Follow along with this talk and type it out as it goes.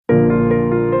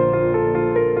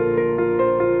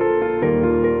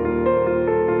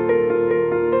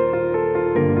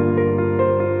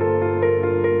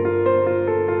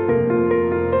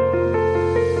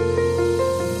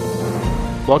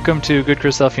Welcome to Good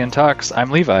Christophanian Talks. I'm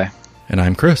Levi. And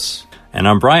I'm Chris. And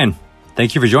I'm Brian.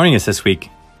 Thank you for joining us this week.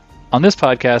 On this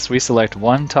podcast, we select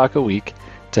one talk a week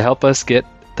to help us get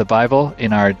the Bible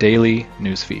in our daily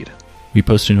newsfeed. We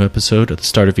post a new episode at the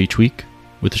start of each week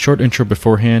with a short intro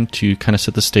beforehand to kind of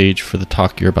set the stage for the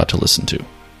talk you're about to listen to.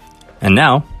 And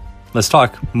now, let's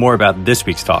talk more about this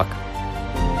week's talk.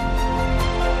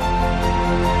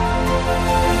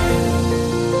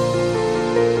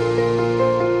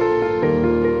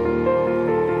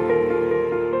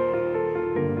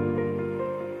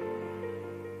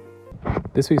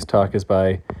 This week's talk is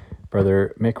by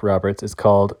Brother Mick Roberts. It's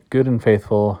called Good and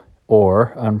Faithful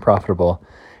or Unprofitable.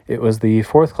 It was the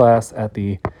fourth class at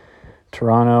the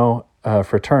Toronto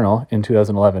Fraternal in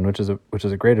 2011, which is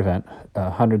a great event.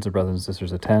 Hundreds of brothers and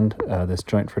sisters attend this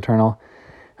joint fraternal.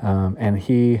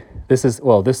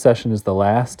 This session is the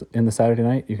last in the Saturday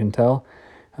night, you can tell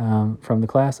from the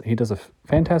class. He does a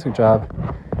fantastic job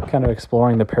kind of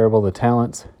exploring the parable of the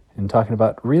talents and talking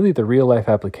about really the real life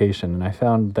application. And I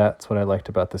found that's what I liked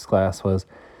about this class was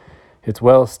it's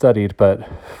well studied, but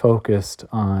focused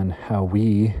on how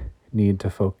we need to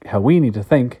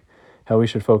think, how we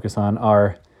should focus on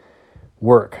our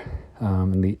work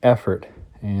and the effort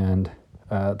and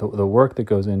the work that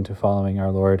goes into following our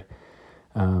Lord.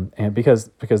 And because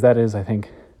that is, I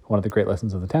think, one of the great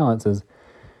lessons of the talents is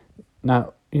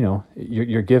not,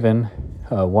 you're given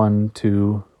 1,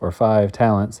 2, or 5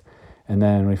 talents, and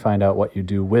then we find out what you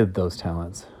do with those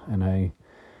talents. And I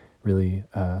really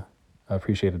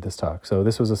appreciated this talk. So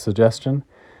this was a suggestion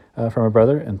from a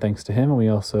brother, and thanks to him. And we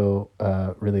also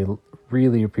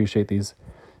really appreciate these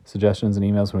suggestions and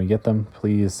emails when we get them.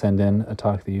 Please send in a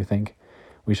talk that you think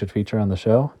we should feature on the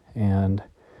show. And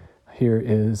here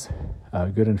is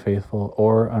Good and Faithful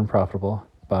or Unprofitable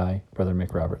by Brother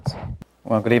Mick Roberts.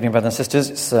 Well, good evening, brothers and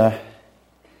sisters.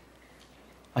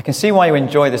 I can see why you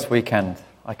enjoy this weekend.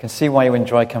 I can see why you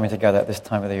enjoy coming together at this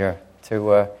time of the year.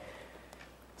 To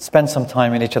spend some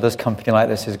time in each other's company like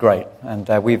this is great. And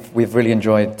we've really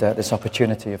enjoyed this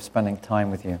opportunity of spending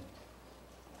time with you.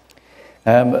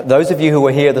 Those of you who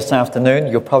were here this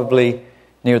afternoon, you're probably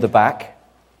near the back.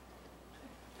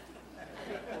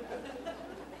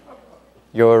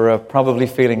 You're probably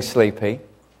feeling sleepy.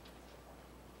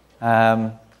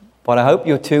 But I hope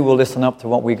you too will listen up to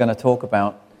what we're going to talk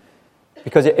about,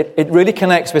 because it really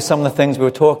connects with some of the things we were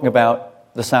talking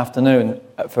about this afternoon.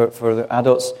 For the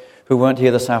adults who weren't here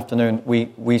this afternoon,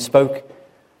 we spoke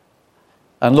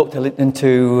and looked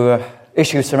into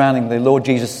issues surrounding the Lord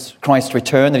Jesus Christ's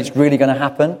return, that it's really going to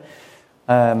happen.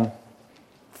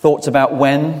 Thoughts about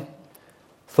when,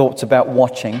 thoughts about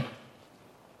watching.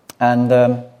 And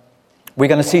we're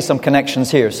going to see some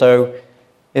connections here. So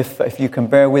if you can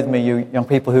bear with me, you young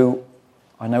people who,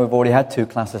 I know we've already had 2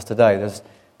 classes today,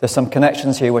 there's some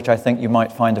connections here which I think you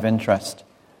might find of interest.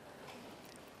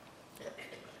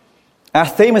 Our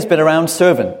theme has been around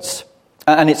servants.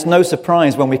 And it's no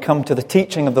surprise when we come to the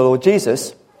teaching of the Lord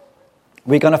Jesus,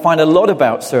 we're going to find a lot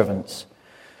about servants.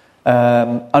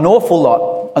 An awful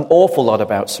lot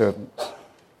about servants.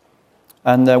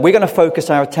 And we're going to focus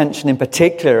our attention in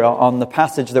particular on the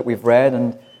passage that we've read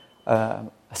and a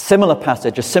similar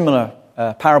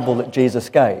parable that Jesus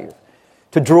gave,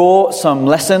 to draw some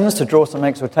lessons, to draw some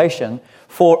exhortation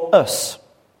for us.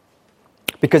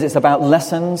 Because it's about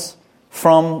lessons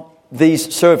from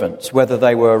these servants, whether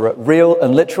they were real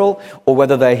and literal or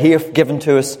whether they're here given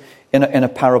to us in a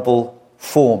parable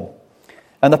form.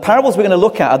 And the parables we're going to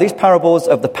look at are these parables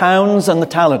of the pounds and the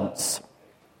talents.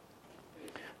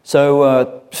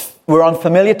 So we're on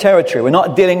familiar territory. We're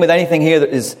not dealing with anything here that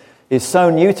is so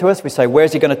new to us. We say,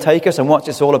 where's he going to take us and what's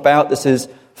this all about? This is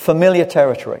familiar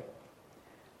territory.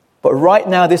 But right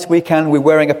now, this weekend, we're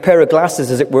wearing a pair of glasses,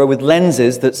 as it were, with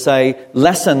lenses that say,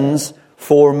 lessons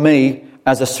for me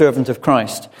as a servant of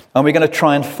Christ. And we're going to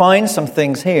try and find some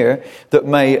things here that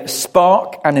may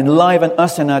spark and enliven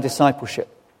us in our discipleship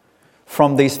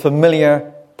from these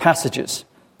familiar passages,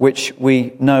 which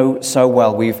we know so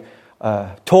well. We've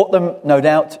taught them, no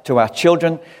doubt, to our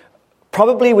children.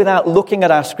 Probably without looking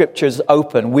at our scriptures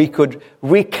open, we could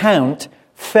recount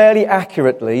fairly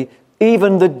accurately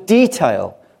even the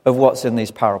detail of what's in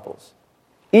these parables.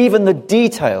 Even the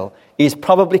detail is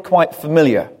probably quite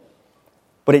familiar,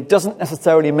 but it doesn't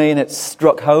necessarily mean it's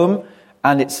struck home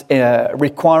and it's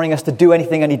requiring us to do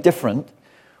anything any different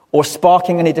or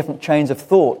sparking any different chains of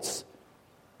thoughts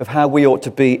of how we ought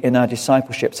to be in our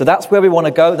discipleship. So that's where we want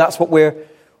to go. That's what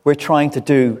we're trying to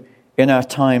do in our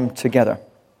time together.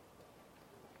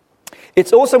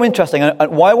 It's also interesting,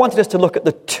 and why I wanted us to look at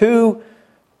the 2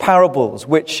 parables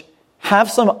which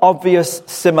have some obvious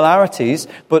similarities,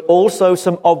 but also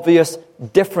some obvious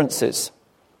differences.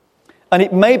 And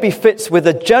it maybe fits with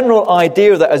the general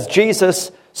idea that as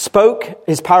Jesus spoke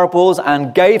his parables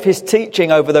and gave his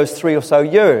teaching over those 3 or so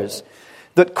years,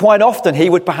 that quite often he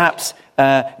would perhaps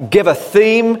give a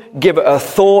theme, give it a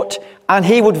thought, and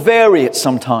he would vary it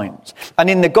sometimes. And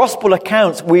in the gospel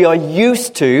accounts, we are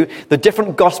used to the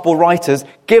different gospel writers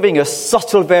giving us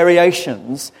subtle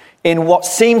variations in what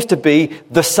seems to be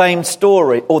the same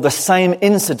story or the same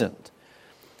incident.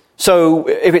 So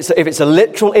if it's a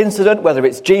literal incident, whether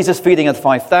it's Jesus feeding the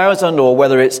 5,000 or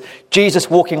whether it's Jesus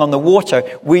walking on the water,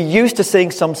 we're used to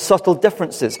seeing some subtle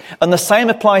differences. And the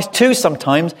same applies too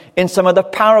sometimes in some of the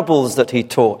parables that he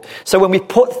taught. So when we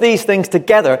put these things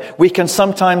together, we can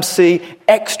sometimes see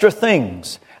extra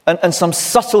things and some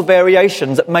subtle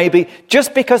variations that maybe,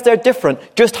 just because they're different,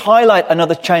 just highlight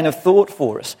another chain of thought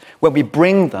for us when we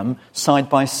bring them side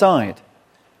by side.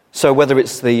 So whether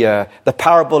it's the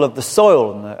parable of the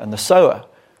soil and the sower,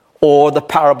 or the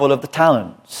parable of the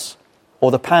talents, or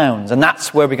the pounds, and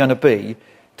that's where we're going to be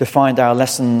to find our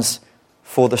lessons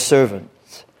for the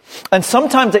servants. And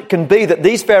sometimes it can be that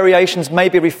these variations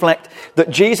maybe reflect that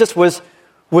Jesus was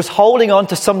holding on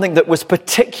to something that was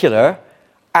particular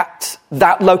at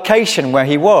that location where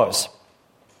he was.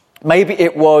 Maybe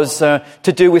it was to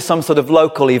do with some sort of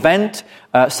local event,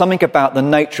 something about the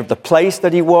nature of the place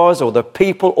that he was, or the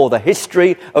people, or the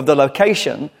history of the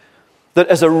location, that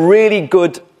as a really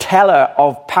good teller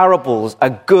of parables, a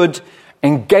good,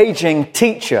 engaging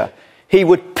teacher, he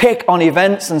would pick on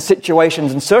events and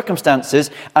situations and circumstances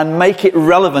and make it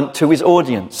relevant to his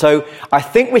audience. So I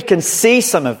think we can see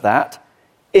some of that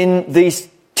in these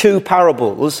 2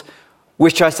 parables,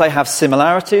 which I say have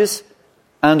similarities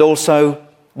and also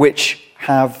which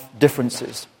have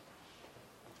differences.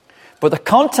 But the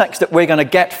context that we're going to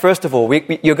get, first of all,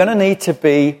 you're going to need to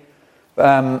be,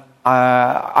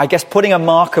 I guess putting a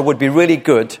marker would be really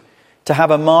good, to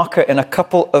have a marker in a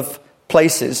couple of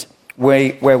places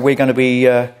where we're going to be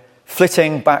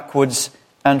flitting backwards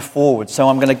and forwards. So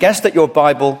I'm going to guess that your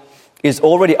Bible is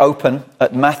already open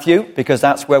at Matthew, because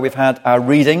that's where we've had our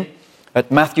reading,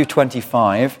 at Matthew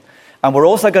 25. And we're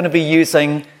also going to be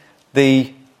using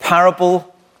the parable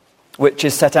which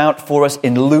is set out for us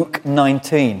in Luke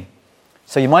 19.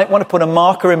 So you might want to put a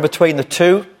marker in between the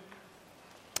 2,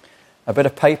 a bit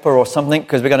of paper or something,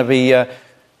 because we're going to be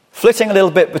flitting a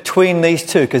little bit between these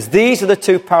 2, because these are the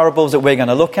 2 parables that we're going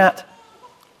to look at,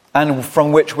 and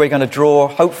from which we're going to draw,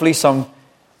 hopefully, some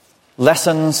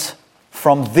lessons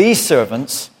from these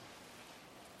servants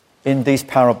in these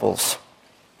parables.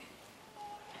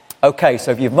 Okay,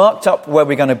 so if you've marked up where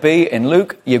we're going to be in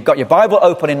Luke, you've got your Bible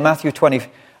open in Matthew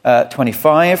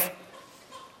 25.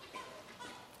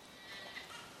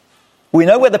 We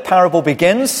know where the parable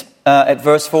begins at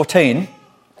verse 14.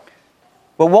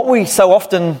 But what we so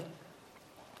often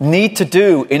need to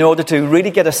do in order to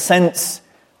really get a sense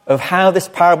of how this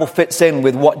parable fits in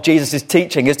with what Jesus is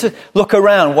teaching is to look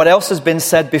around. What else has been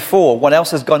said before? What else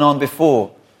has gone on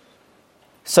before?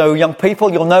 So young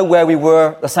people, you'll know where we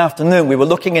were this afternoon. We were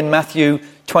looking in Matthew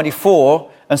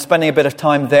 24 and spending a bit of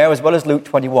time there, as well as Luke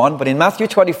 21. But in Matthew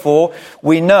 24,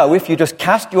 we know, if you just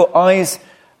cast your eyes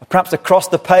perhaps across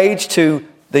the page to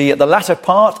the latter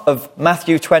part of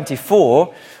Matthew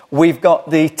 24, we've got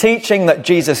the teaching that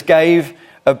Jesus gave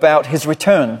about his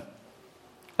return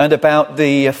and about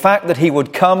the fact that he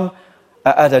would come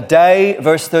at a day,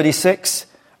 verse 36,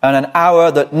 and an hour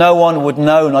that no one would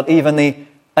know, not even the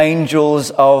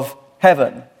angels of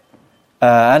heaven,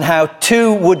 and how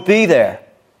 2 would be there.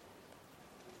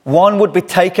 One would be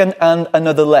taken and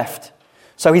another left.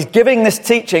 So he's giving this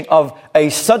teaching of a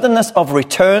suddenness of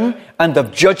return and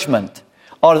of judgment,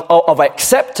 of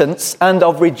acceptance and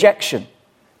of rejection.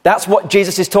 That's what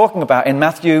Jesus is talking about in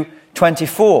Matthew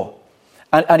 24.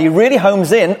 And he really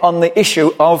homes in on the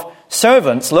issue of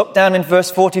servants. Look down in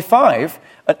verse 45,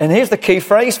 and here's the key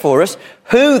phrase for us.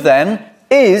 Who then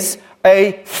is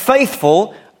a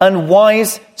faithful and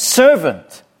wise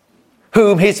servant,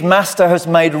 whom his master has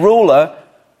made ruler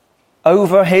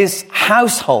over his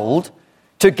household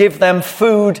to give them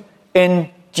food in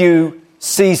due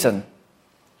season?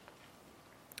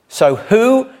 So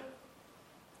who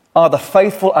are the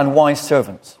faithful and wise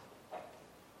servants?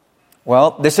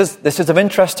 Well, this is of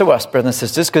interest to us, brothers and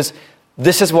sisters, because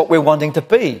this is what we're wanting to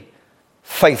be.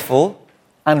 Faithful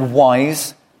and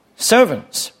wise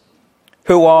servants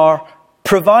who are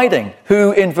providing,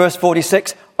 who in verse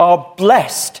 46 are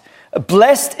blessed.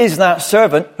 Blessed is that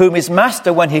servant whom his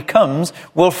master, when he comes,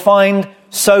 will find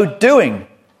so doing.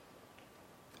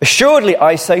 Assuredly,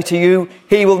 I say to you,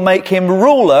 he will make him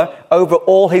ruler over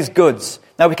all his goods.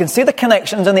 Now we can see the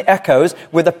connections and the echoes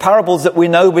with the parables that we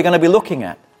know we're going to be looking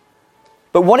at.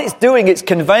 But what it's doing, it's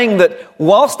conveying that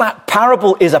whilst that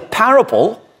parable is a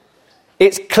parable,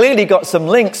 it's clearly got some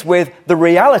links with the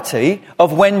reality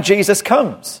of when Jesus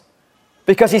comes.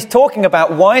 Because he's talking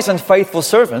about wise and faithful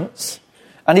servants,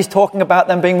 and he's talking about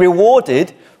them being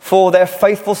rewarded for their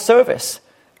faithful service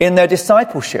in their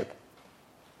discipleship.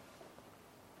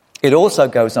 It also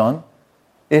goes on,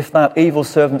 if that evil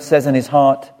servant says in his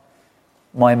heart,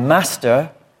 my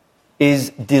master is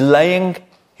delaying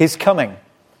his coming.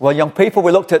 Well, young people,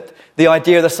 we looked at the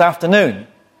idea this afternoon,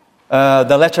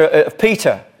 the letter of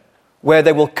Peter, where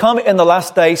they will come in the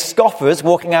last day scoffers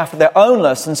walking after their own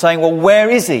lusts and saying, well, where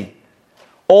is he?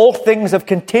 All things have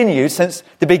continued since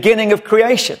the beginning of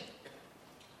creation.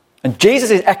 And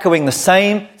Jesus is echoing the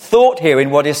same thought here in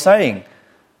what he's saying,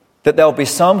 that there'll be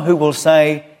some who will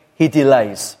say he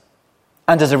delays.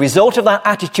 And as a result of that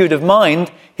attitude of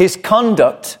mind, his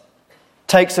conduct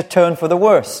takes a turn for the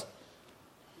worse.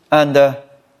 And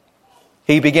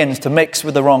he begins to mix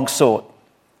with the wrong sort.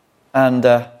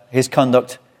 And his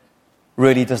conduct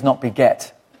really does not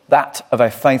beget that of a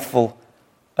faithful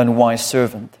and wise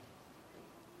servant.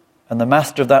 And the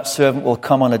master of that servant will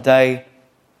come on a day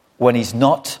when he's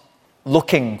not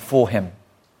looking for him.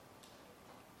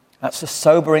 That's a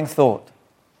sobering thought.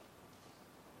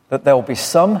 That there will be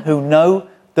some who know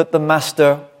that the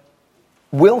master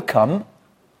will come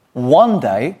one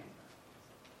day,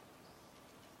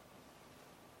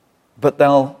 but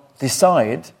they'll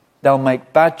decide, they'll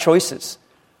make bad choices.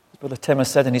 As Brother Tim has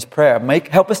said in his prayer,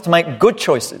 help us to make good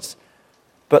choices.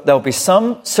 But there'll be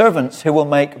some servants who will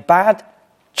make bad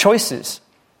choices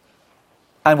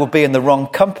and will be in the wrong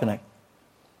company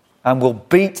and will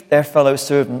beat their fellow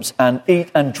servants and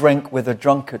eat and drink with the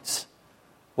drunkards.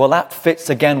 Well, that fits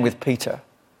again with Peter.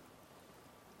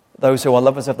 Those who are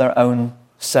lovers of their own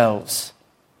selves.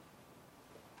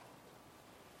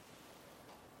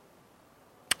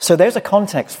 So there's a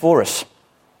context for us.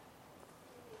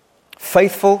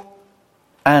 Faithful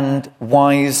and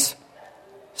wise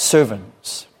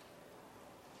servants.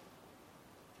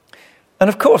 And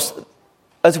of course,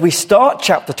 as we start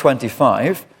chapter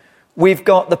 25, we've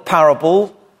got the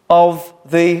parable of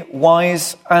the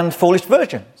wise and foolish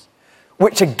virgins,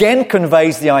 which again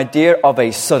conveys the idea of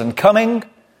a sudden coming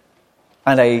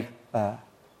and a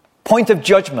point of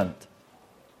judgment.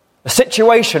 A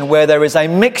situation where there is a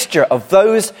mixture of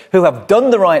those who have done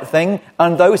the right thing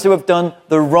and those who have done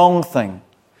the wrong thing.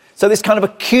 So this kind of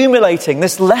accumulating,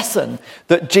 this lesson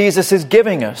that Jesus is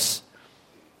giving us,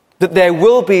 that there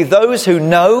will be those who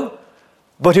know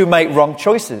but who make wrong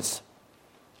choices.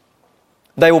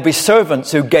 There will be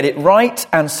servants who get it right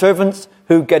and servants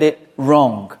who get it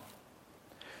wrong.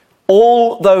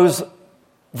 All those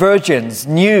virgins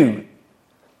knew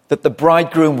that the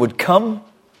bridegroom would come,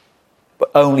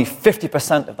 but only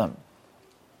 50% of them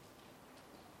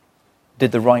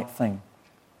did the right thing.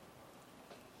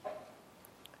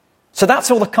 So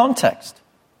that's all the context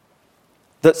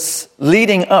that's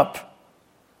leading up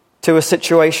to a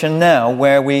situation now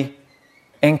where we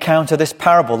encounter this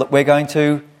parable that we're going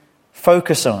to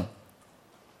focus on.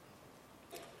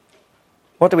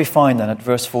 What do we find then at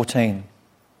verse 14?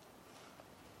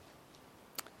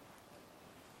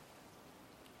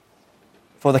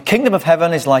 For the kingdom of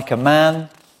heaven is like a man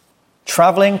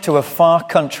traveling to a far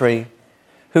country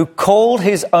who called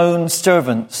his own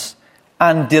servants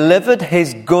and delivered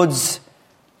his goods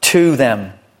to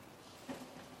them.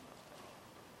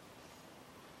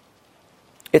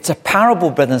 It's a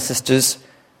parable, brothers and sisters,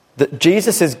 that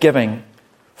Jesus is giving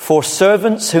for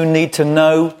servants who need to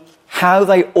know how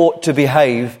they ought to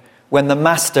behave when the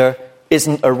master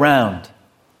isn't around.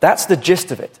 That's the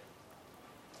gist of it.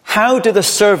 How do the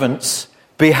servants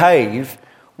behave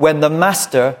when the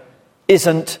master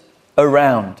isn't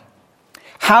around?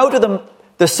 How do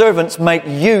the servants make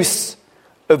use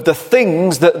of the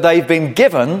things that they've been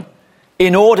given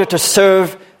in order to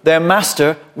serve their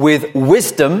master with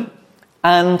wisdom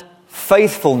and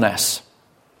faithfulness?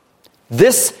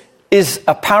 This is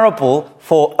a parable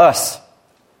for us.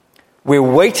 We're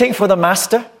waiting for the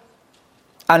master,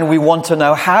 and we want to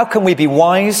know how can we be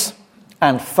wise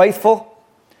and faithful,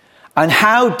 and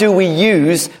how do we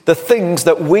use the things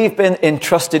that we've been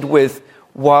entrusted with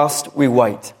whilst we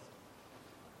wait.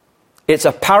 It's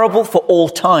a parable for all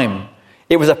time.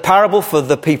 It was a parable for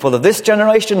the people of this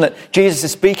generation that Jesus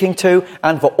is speaking to,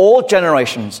 and for all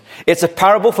generations. It's a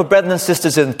parable for brethren and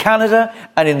sisters in Canada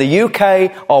and in the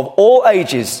UK of all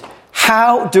ages.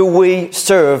 How do we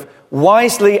serve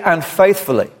wisely and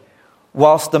faithfully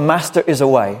whilst the master is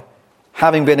away,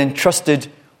 having been entrusted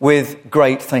with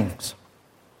great things?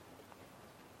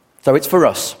 So it's for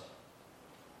us.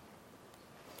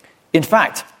 In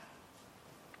fact,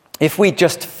 if we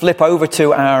just flip over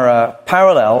to our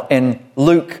parallel in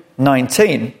Luke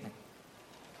 19,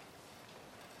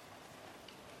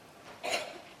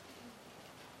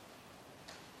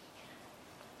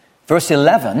 verse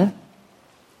 11,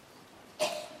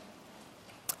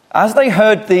 as they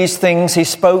heard these things, he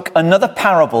spoke another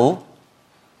parable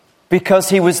because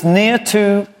he was near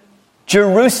to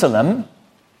Jerusalem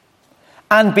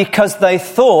and because they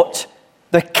thought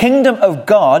the kingdom of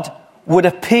God would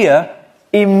appear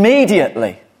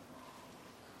immediately.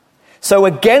 So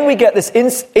again, we get this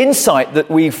insight that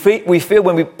we feel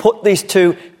when we put these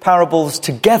two parables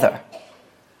together,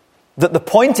 that the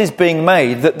point is being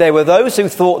made that there were those who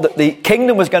thought that the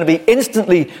kingdom was going to be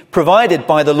instantly provided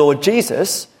by the Lord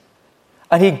Jesus,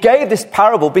 and he gave this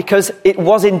parable because it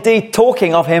was indeed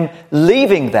talking of him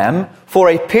leaving them for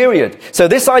a period. So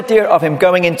this idea of him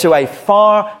going into a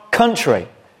far country,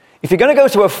 if you're going to go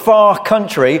to a far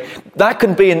country, that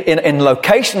can be in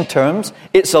location terms,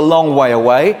 it's a long way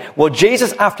away. Well,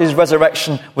 Jesus, after his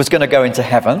resurrection, was going to go into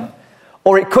heaven.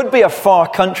 Or it could be a far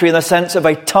country in the sense of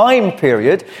a time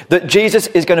period that Jesus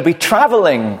is going to be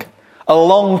traveling a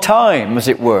long time, as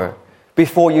it were,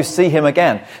 before you see him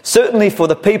again. Certainly for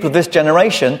the people of this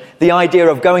generation, the idea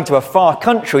of going to a far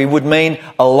country would mean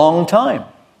a long time.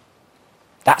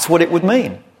 That's what it would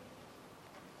mean.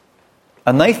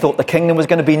 And they thought the kingdom was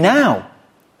going to be now.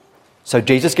 So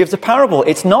Jesus gives a parable.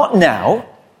 It's not now.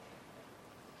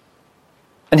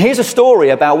 And here's a story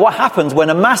about what happens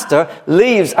when a master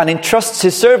leaves and entrusts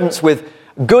his servants with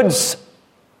goods,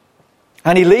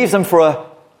 and he leaves them for a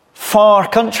far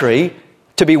country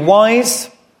to be wise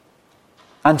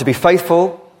and to be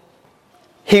faithful.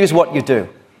 Here's what you do.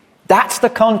 That's the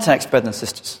context, brothers and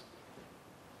sisters.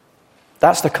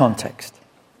 That's the context.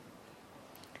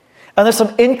 And there's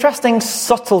some interesting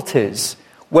subtleties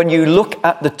when you look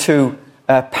at the two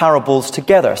parables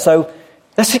together. So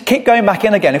let's keep going back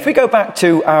in again. If we go back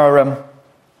to our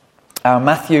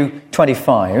Matthew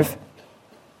 25,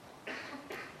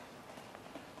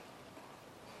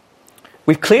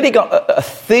 we've clearly got a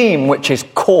theme which is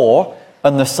core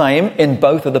and the same in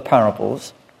both of the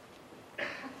parables.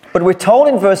 But we're told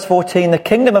in verse 14, the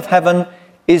kingdom of heaven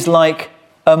is like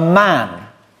a man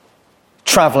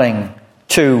traveling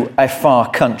to a far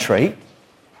country.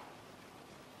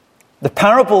 The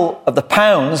parable of the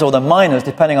pounds or the minas,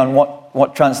 depending on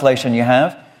what translation you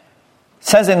have,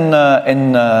 says in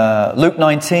Luke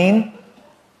 19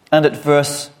 and at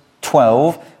verse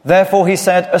 12, therefore he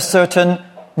said, a certain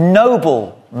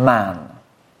noble man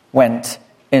went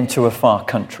into a far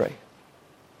country.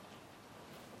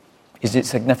 Is it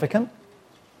significant?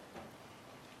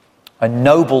 A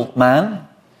noble man,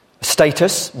 a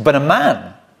status, but a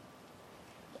man,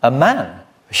 a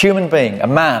human being, a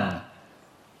man,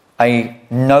 a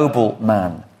noble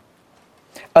man.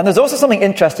 And there's also something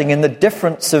interesting in the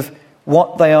difference of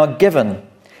what they are given.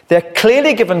 They're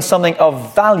clearly given something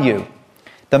of value.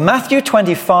 The Matthew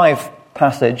 25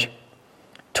 passage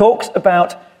talks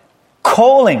about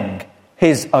calling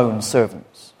his own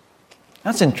servants.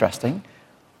 That's interesting.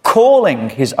 Calling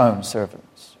his own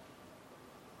servants.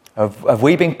 Have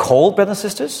we been called, brothers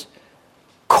and sisters?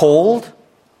 Called?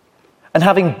 And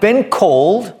having been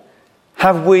called,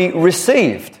 have we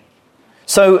received?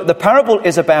 So the parable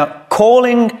is about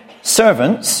calling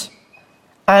servants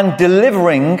and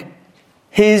delivering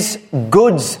his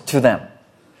goods to them.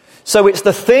 So it's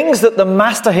the things that the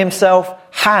master himself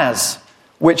has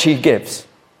which he gives.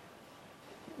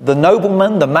 The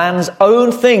nobleman, the man's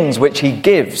own things which he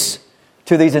gives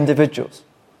to these individuals.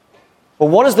 Well,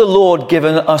 what has the Lord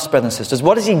given us, brothers and sisters?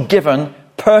 What has he given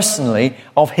personally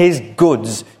of his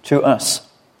goods to us?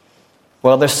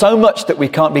 Well, there's so much that we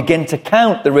can't begin to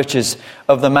count the riches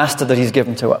of the master that he's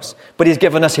given to us. But he's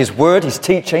given us his word, his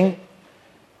teaching.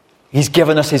 He's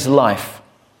given us his life.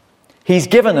 He's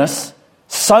given us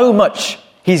so much.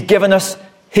 He's given us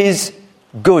his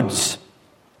goods.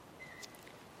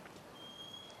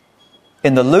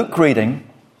 In the Luke reading,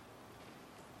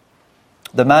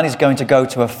 the man is going to go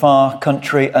to a far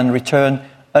country and return,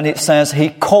 and it says he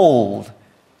called.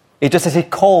 It just says he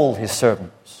called his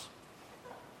servants.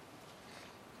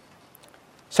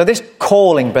 So this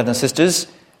calling, brothers and sisters,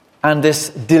 and this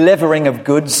delivering of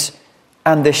goods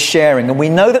and this sharing, and we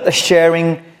know that the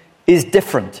sharing is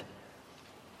different.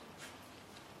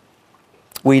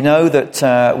 We know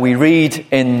that we read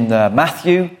in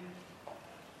Matthew,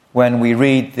 when we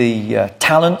read the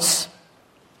talents,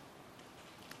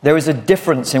 there is a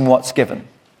difference in what's given.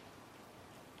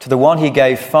 To the one he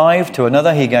gave 5, to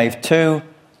another he gave 2,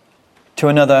 to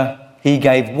another he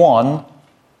gave 1,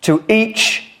 to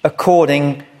each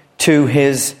according to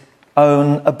his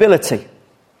own ability.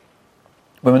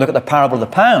 When we look at the parable of the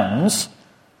pounds,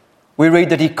 we read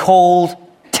that he called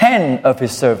 10 of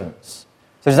his servants.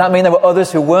 So does that mean there were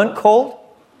others who weren't called?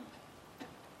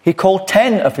 He called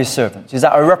 10 of his servants. Is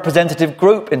that a representative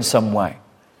group in some way?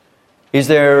 Is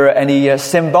there any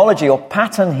symbology or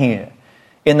pattern here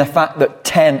in the fact that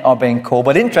 10 are being called?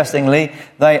 But interestingly,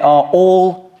 they are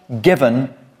all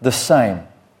given the same.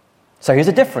 So here's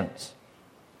a difference.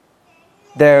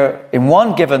 They're in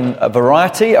one given a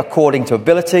variety according to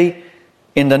ability.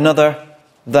 In another,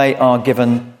 they are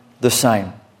given the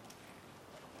same.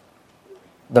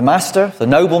 The master, the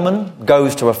nobleman,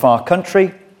 goes to a far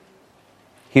country.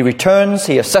 He returns,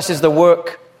 he assesses the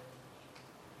work,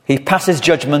 he passes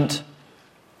judgment,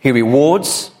 he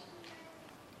rewards,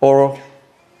 or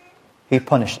he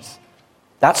punishes.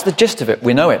 That's the gist of it.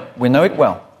 We know it. We know it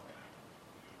well.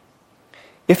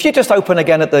 If you just open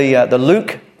again at the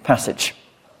Luke passage,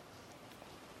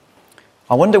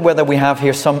 I wonder whether we have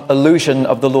here some allusion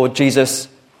of the Lord Jesus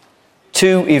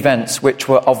to events which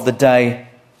were of the day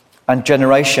and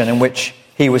generation in which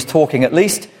he was talking, at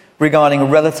least regarding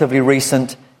relatively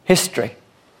recent history.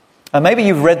 And maybe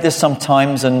you've read this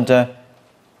sometimes and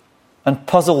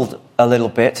puzzled a little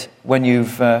bit when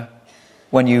you've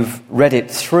read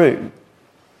it through.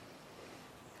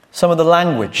 Some of the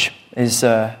language is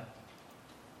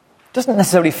doesn't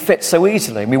necessarily fit so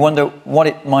easily. We wonder what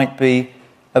it might be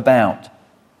about.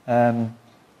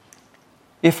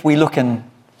 If we look in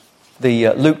the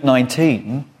Luke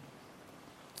 19,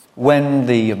 when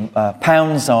the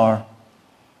pounds are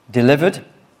delivered,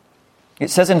 it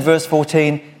says in verse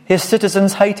 14, his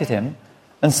citizens hated him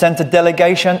and sent a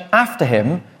delegation after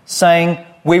him, saying,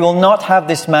 we will not have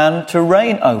this man to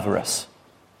reign over us.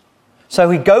 So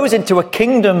he goes into a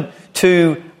kingdom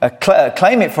to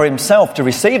claim it for himself, to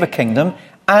receive a kingdom,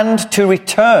 and to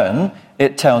return,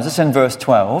 it tells us in verse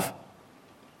 12.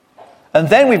 And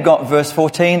then we've got verse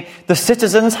 14, the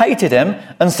citizens hated him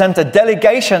and sent a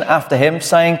delegation after him,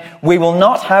 saying, we will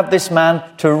not have this man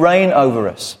to reign over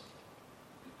us.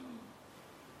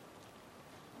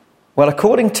 Well,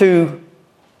 according to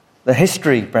the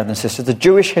history, brothers and sisters, the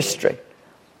Jewish history,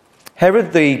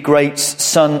 Herod the Great's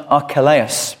son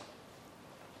Archelaus,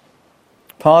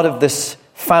 part of this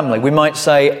family, we might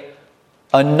say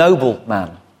a noble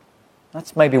man.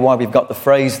 That's maybe why we've got the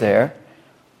phrase there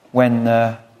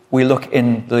when we look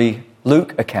in the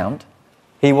Luke account.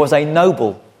 He was a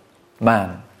noble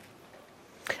man.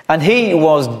 And he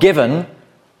was given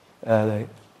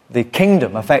the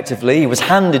kingdom, effectively. He was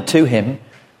handed to him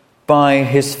by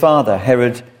his father,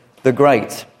 Herod the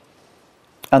Great.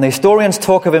 And the historians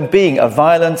talk of him being a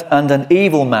violent and an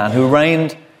evil man who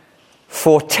reigned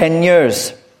for 10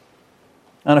 years.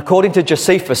 And according to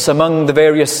Josephus, among the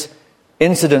various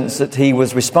incidents that he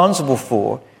was responsible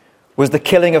for was the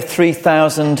killing of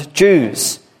 3,000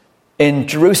 Jews in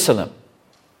Jerusalem.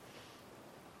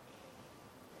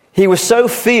 He was so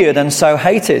feared and so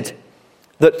hated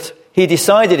that he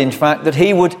decided, in fact, that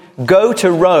he would go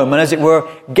to Rome and, as it were,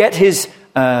 get his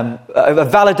a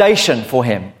validation for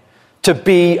him to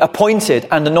be appointed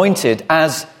and anointed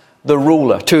as the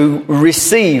ruler, to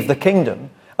receive the kingdom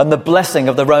and the blessing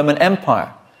of the Roman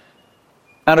Empire.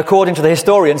 And according to the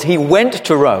historians, he went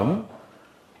to Rome,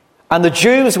 and the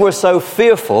Jews were so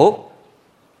fearful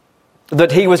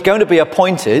that he was going to be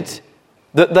appointed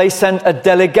that they sent a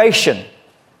delegation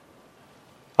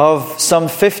of some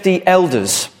 50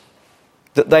 elders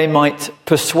that they might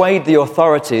persuade the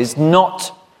authorities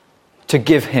not to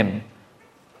give him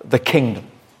the kingdom.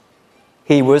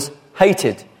 He was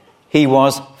hated. He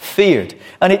was feared.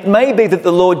 And it may be that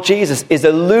the Lord Jesus is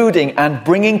alluding and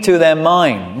bringing to their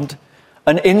mind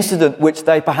an incident which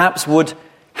they perhaps would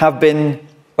have been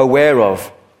aware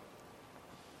of.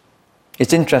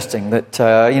 It's interesting that,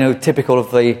 typical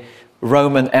of the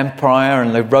Roman Empire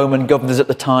and the Roman governors at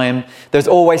the time, there's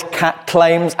always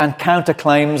claims and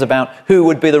counterclaims about who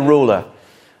would be the ruler.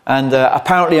 And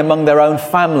apparently among their own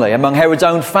family, among Herod's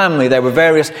own family, there were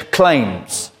various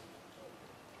claims.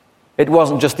 It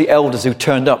wasn't just the elders who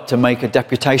turned up to make a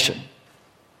deputation.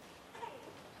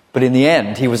 But in the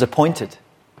end, he was appointed.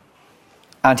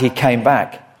 And he came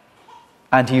back.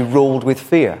 And he ruled with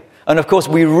fear. And of course,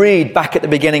 we read back at the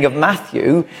beginning of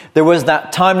Matthew, there was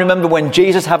that time, remember, when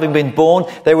Jesus, having been born,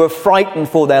 they were frightened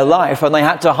for their life and they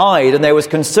had to hide, and there was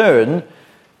concern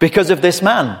because of this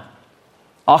man,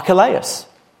 Archelaus.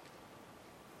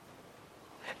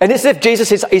 And it's as if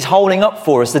Jesus is holding up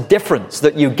for us the difference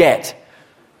that you get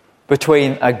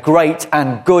between a great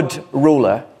and good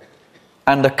ruler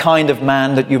and the kind of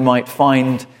man that you might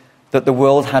find that the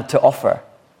world had to offer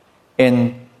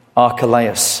in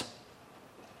Archelaus.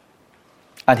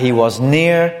 And he was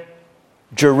near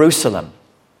Jerusalem.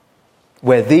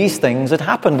 where these things had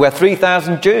happened, where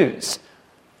 3,000 Jews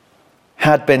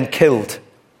had been killed.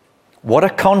 What a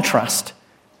contrast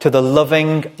to the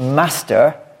loving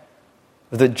master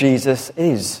that Jesus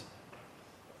is.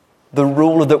 The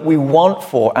ruler that we want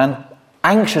for and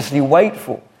anxiously wait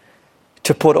for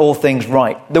to put all things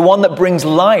right. The one that brings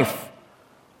life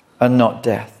and not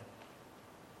death.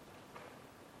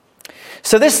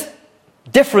 So this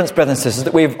difference, brothers and sisters,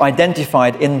 that we've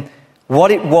identified in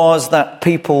what it was that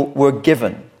people were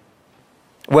given,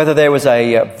 whether there was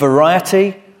a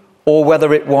variety or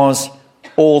whether it was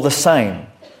all the same.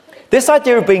 This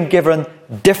idea of being given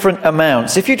different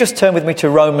amounts. If you just turn with me to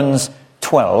Romans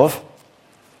 12.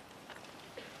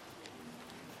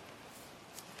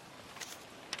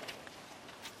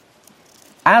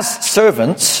 As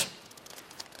servants,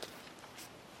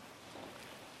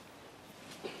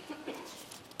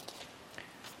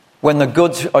 when the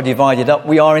goods are divided up,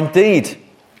 we are indeed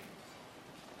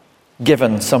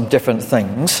given some different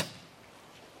things.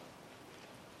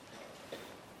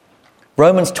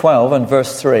 Romans 12 and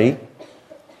verse 3.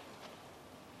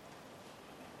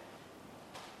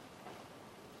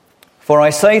 For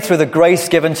I say through the grace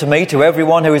given to me to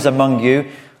everyone who is among you,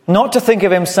 not to think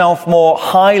of himself more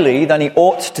highly than he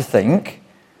ought to think,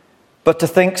 but to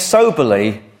think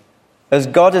soberly, as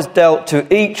God has dealt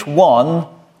to each one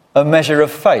a measure of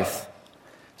faith.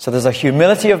 So there's a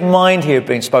humility of mind here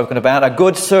being spoken about, a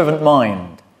good servant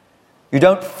mind. You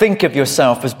don't think of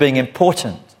yourself as being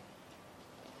important.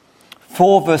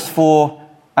 4 verse 4,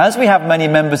 as we have many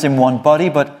members in one body,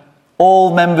 but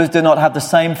all members do not have the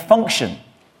same function.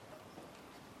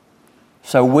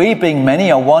 So we, being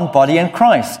many, are one body in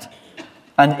Christ,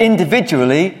 and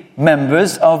individually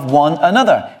members of one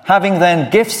another. Having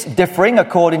then gifts differing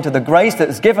according to the grace that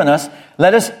is given us,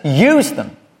 let us use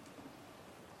them.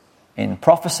 In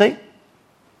prophecy.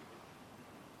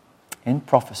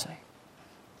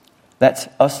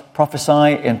 Let us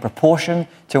prophesy in proportion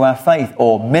to our faith.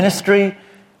 Or ministry,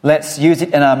 let's use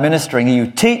it in our ministering. He who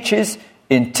teaches,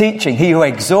 in teaching. He who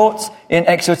exhorts, in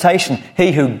exhortation.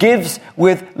 He who gives,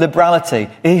 with liberality.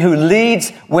 He who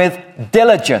leads, with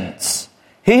diligence.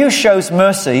 He who shows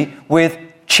mercy, with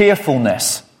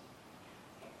cheerfulness.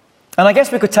 And I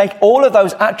guess we could take all of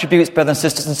those attributes, brothers and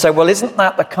sisters, and say, well, isn't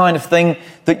that the kind of thing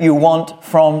that you want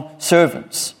from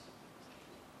servants?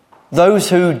 Those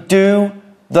who do,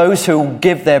 those who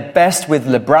give their best with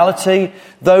liberality,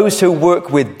 those who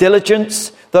work with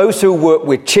diligence, those who work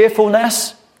with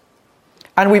cheerfulness.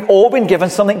 And we've all been given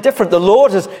something different. The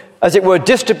Lord has, as it were,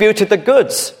 distributed the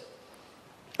goods.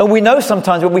 And we know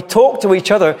sometimes when we talk to each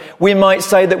other, we might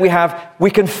say that we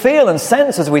can feel and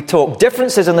sense as we talk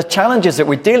differences in the challenges that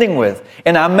we're dealing with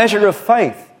in our measure of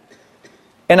faith,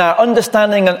 in our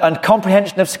understanding and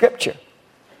comprehension of Scripture,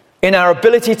 in our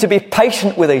ability to be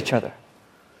patient with each other,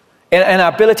 in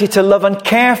our ability to love and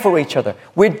care for each other.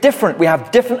 We're different. We have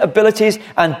different abilities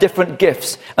and different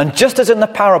gifts. And just as in the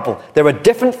parable, there are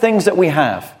different things that we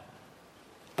have.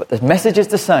 But the message is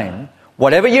the same.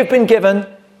 Whatever you've been given,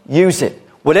 use it.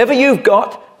 Whatever you've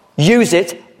got, use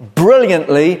it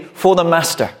brilliantly for the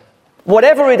master.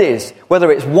 Whatever it is,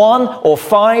 whether it's 1 or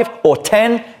 5 or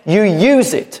 10, you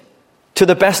use it to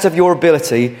the best of your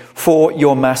ability for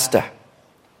your master.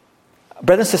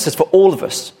 Brothers and sisters, for all of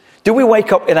us, do we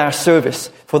wake up in our service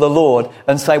for the Lord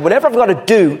and say, whatever I've got to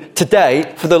do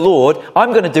today for the Lord,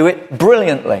 I'm going to do it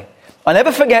brilliantly? I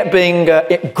never forget being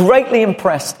greatly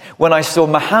impressed when I saw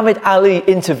Muhammad Ali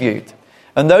interviewed.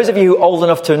 And those of you who are old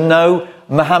enough to know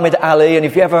Muhammad Ali, and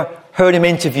if you ever heard him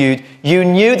interviewed, you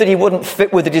knew that he wouldn't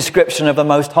fit with the description of the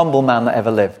most humble man that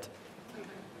ever lived.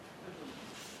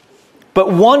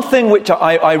 But one thing which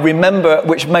I remember,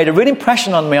 which made a real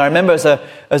impression on me, I remember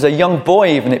as a young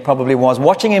boy even, it probably was,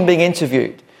 watching him being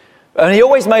interviewed. And he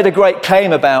always made a great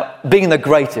claim about being the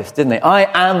greatest, didn't he?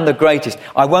 I am the greatest.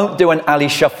 I won't do an Ali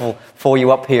shuffle for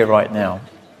you up here right now.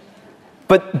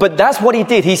 But that's what he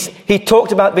did. He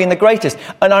talked about being the greatest.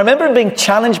 And I remember him being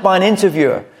challenged by an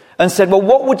interviewer and said, well,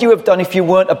 what would you have done if you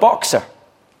weren't a boxer?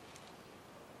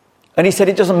 And he said,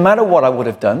 it doesn't matter what I would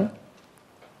have done.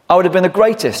 I would have been the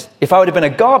greatest. If I would have been a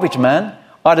garbage man,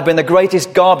 I'd have been the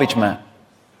greatest garbage man.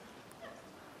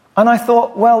 And I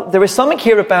thought, well, there is something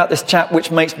here about this chap which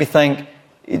makes me think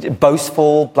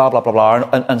boastful, blah, blah, blah, blah,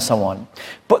 and so on.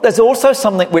 But there's also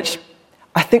something which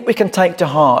I think we can take to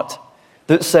heart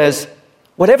that says,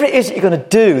 whatever it is that you're going to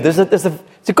do,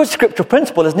 it's a good scriptural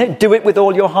principle, isn't it? Do it with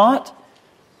all your heart.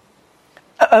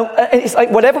 It's like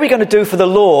whatever we're going to do for the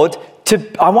Lord,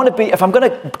 I want to be, if I'm going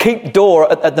to keep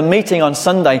door at the meeting on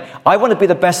Sunday, I want to be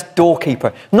the best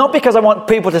doorkeeper. Not because I want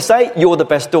people to say you're the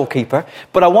best doorkeeper,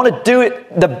 but I want to do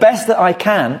it the best that I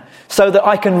can so that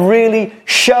I can really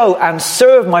show and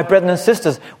serve my brethren and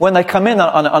sisters when they come in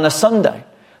on a Sunday.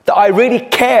 That I really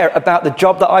care about the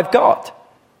job that I've got.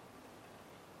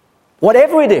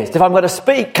 Whatever it is, if I'm going to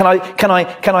speak, can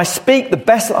I speak the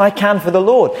best that I can for the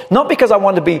Lord? Not because I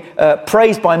want to be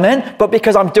praised by men, but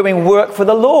because I'm doing work for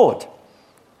the Lord.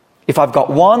 If I've got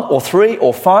 1 or 3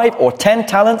 or 5 or 10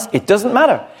 talents, it doesn't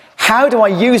matter. How do I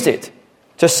use it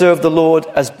to serve the Lord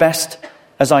as best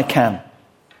as I can?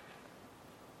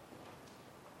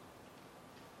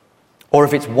 Or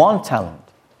if it's 1 talent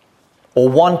or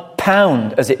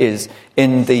 £1 as it is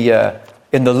in the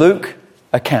Luke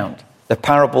account, the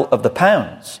parable of the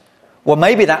pounds. Well,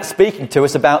 maybe that's speaking to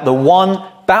us about the one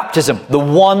baptism, the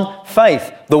one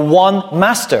faith, the one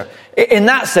master. In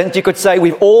that sense, you could say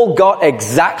we've all got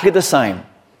exactly the same.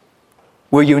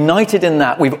 We're united in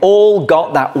that. We've all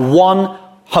got that one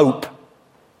hope.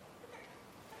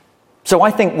 So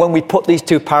I think when we put these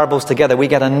 2 parables together, we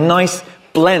get a nice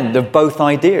blend of both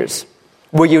ideas.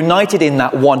 We're united in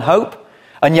that one hope,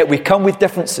 and yet we come with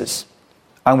differences.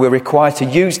 And we're required to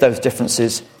use those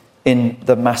differences in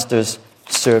the Master's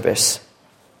service.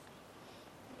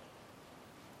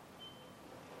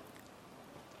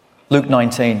 Luke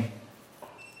 19.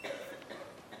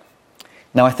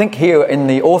 Now, I think here in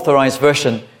the Authorized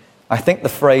Version, I think the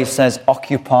phrase says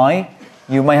occupy.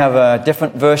 You may have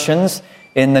different versions.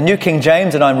 In the New King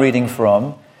James that I'm reading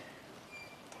from,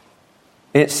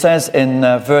 it says in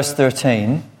verse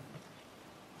 13,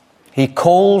 he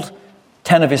called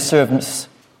 10 of his servants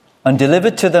and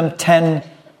delivered to them 10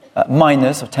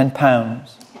 minas, or 10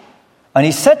 pounds. And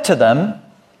he said to them,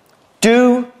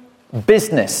 do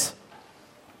business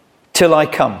till I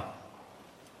come.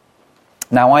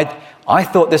 Now, I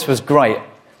thought this was great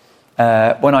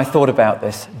when I thought about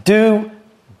this. Do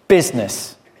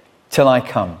business till I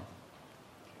come.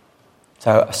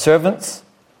 So, servants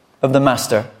of the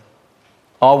Master,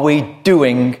 are we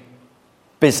doing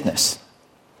business?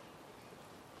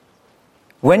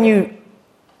 When you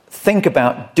think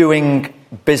about doing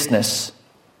business,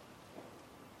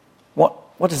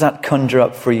 what does that conjure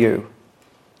up for you?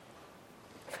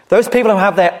 Those people who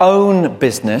have their own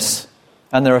business,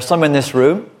 and there are some in this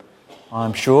room,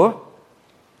 I'm sure.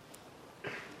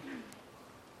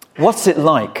 What's it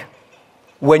like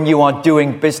when you are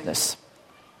doing business?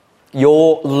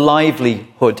 Your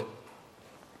livelihood.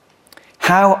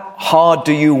 How hard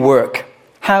do you work?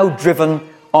 How driven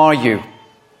are you?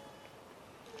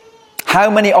 How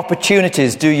many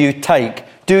opportunities do you take?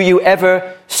 Do you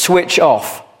ever switch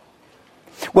off?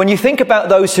 When you think about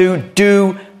those who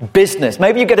do business,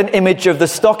 maybe you get an image of the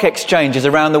stock exchanges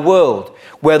around the world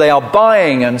where they are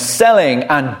buying and selling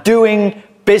and doing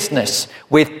business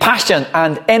with passion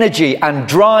and energy and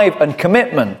drive and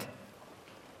commitment.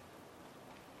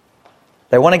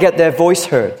 They want to get their voice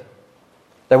heard.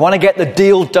 They want to get the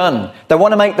deal done. They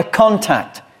want to make the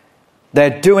contact.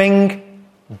 They're doing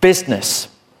business.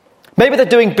 Maybe they're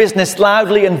doing business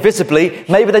loudly and visibly.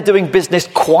 Maybe they're doing business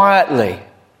quietly.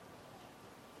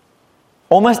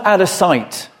 Almost out of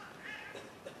sight,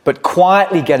 but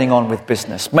quietly getting on with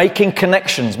business, making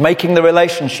connections, making the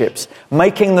relationships,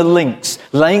 making the links,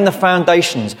 laying the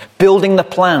foundations, building the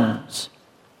plans.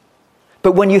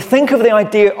 But when you think of the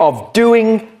idea of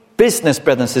doing business,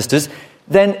 brothers and sisters,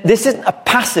 then this isn't a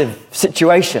passive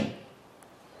situation.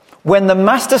 When the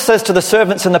Master says to the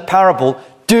servants in the parable,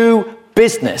 do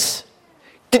business,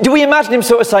 do we imagine him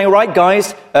sort of saying, right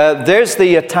guys, there's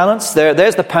the talents,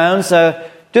 there's the pounds,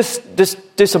 just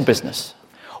do some business?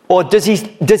 Or does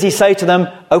he say to them,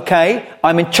 okay,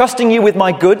 I'm entrusting you with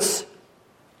my goods.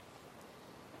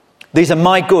 These are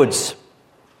my goods.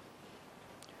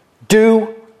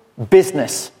 Do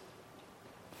business.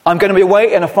 I'm going to be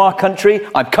away in a far country.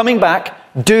 I'm coming back.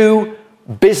 Do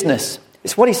business.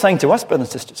 It's what he's saying to us,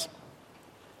 brothers and sisters.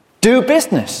 Do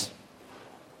business.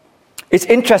 It's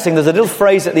interesting, there's a little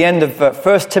phrase at the end of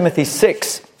 1 Timothy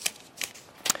 6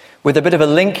 with a bit of a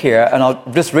link here, and I'll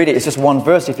just read it. It's just one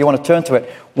verse if you want to turn to it.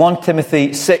 1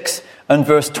 Timothy 6 and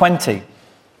verse 20,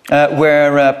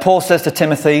 where Paul says to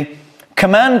Timothy,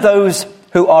 command those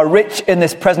who are rich in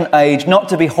this present age not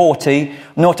to be haughty,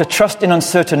 nor to trust in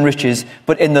uncertain riches,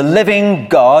 but in the living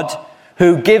God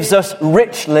who gives us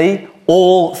richly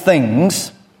all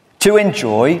things to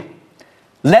enjoy.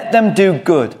 Let them do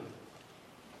good,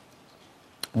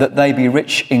 that they be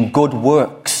rich in good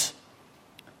works,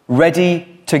 ready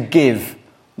to give,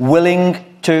 willing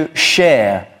to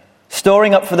share,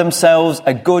 storing up for themselves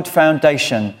a good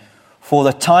foundation, for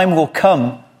the time will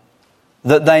come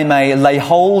that they may lay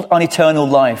hold on eternal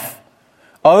life.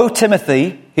 O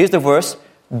Timothy, here's the verse,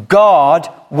 guard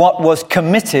what was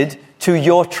committed to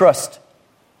your trust.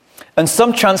 And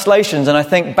some translations, and I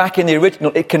think back in the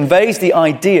original, it conveys the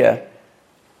idea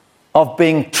of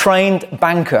being trained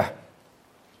banker.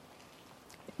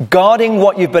 Guarding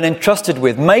what you've been entrusted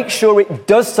with. Make sure it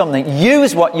does something.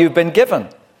 Use what you've been given.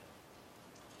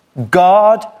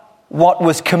 Guard what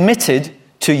was committed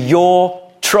to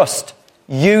your trust.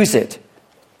 Use it.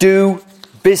 Do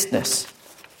business.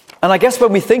 And I guess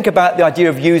when we think about the idea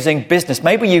of using business,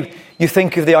 maybe you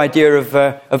think of the idea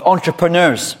of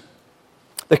entrepreneurs.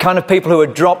 The kind of people who are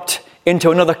dropped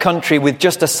into another country with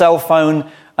just a cell phone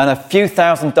and a few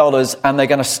 $1,000s, and they're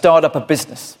going to start up a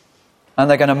business. And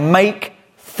they're going to make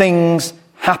things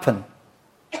happen.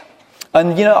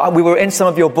 And you know, we were in some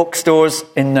of your bookstores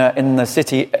in the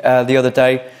city the other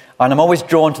day, and I'm always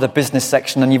drawn to the business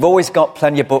section, and you've always got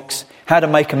plenty of books. How to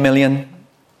Make a Million.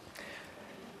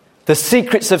 The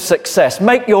Secrets of Success.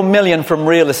 Make your million from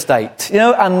real estate. You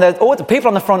know, and the people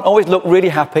on the front always look really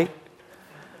happy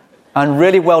and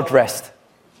really well dressed.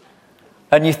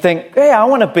 And you think, hey, I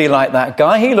want to be like that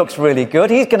guy. He looks really good.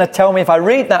 He's going to tell me, if I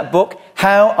read that book,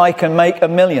 how I can make a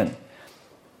million.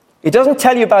 It doesn't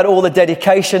tell you about all the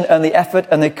dedication and the effort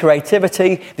and the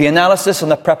creativity, the analysis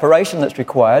and the preparation that's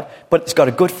required, but it's got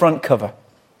a good front cover.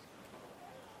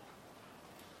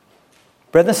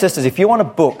 Brothers and sisters, if you want a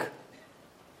book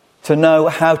to know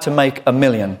how to make a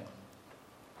million,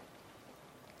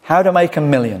 how to make a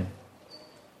million,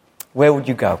 where would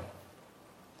you go?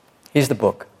 Here's the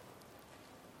book.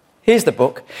 Here's the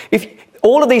book. If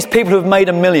all of these people who have made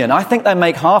a million, I think they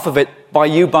make half of it by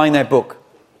you buying their book.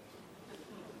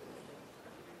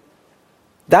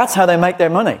 That's how they make their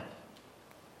money.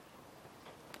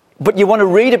 But you want to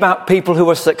read about people who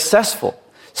are successful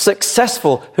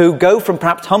who go from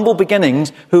perhaps humble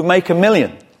beginnings, who make a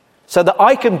million, so that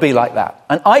I can be like that,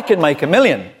 and I can make a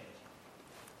million.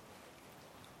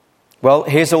 Well,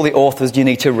 here's all the authors you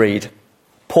need to read.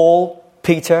 Paul,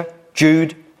 Peter,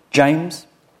 Jude, James.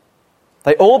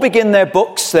 They all begin their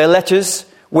books, their letters,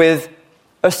 with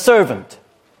a servant,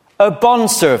 a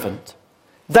bondservant.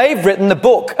 They've written the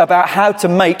book about how to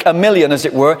make a million, as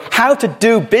it were, how to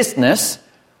do business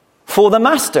for the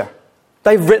master.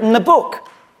 They've written the book.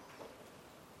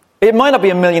 It might not be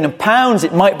 £1 million,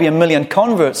 it might be 1 million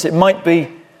converts, it might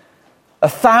be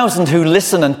 1,000 who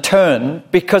listen and turn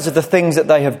because of the things that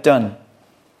they have done.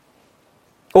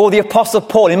 Or the Apostle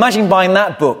Paul, imagine buying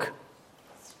that book.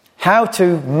 How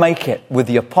to Make It with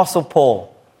the Apostle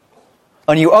Paul.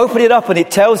 And you open it up and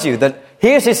it tells you that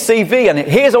here's his CV and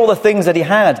here's all the things that he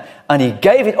had, and he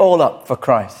gave it all up for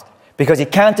Christ because he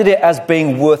counted it as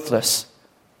being worthless.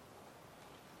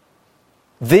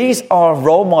 These are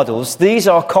role models. These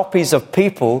are copies of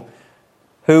people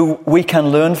who we can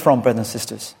learn from, brothers and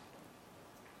sisters.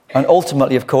 And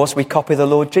ultimately, of course, we copy the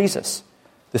Lord Jesus,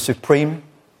 the supreme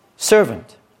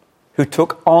servant, who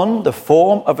took on the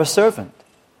form of a servant.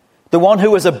 The one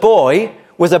who as a boy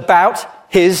was about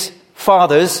his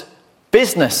father's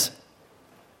business.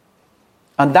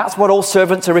 And that's what all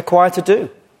servants are required to do.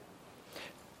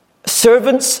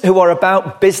 Servants who are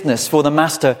about business for the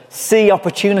master see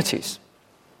opportunities.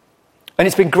 And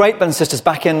it's been great, brothers and sisters,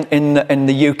 back in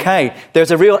the UK.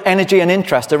 There's a real energy and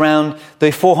interest around the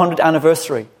 400th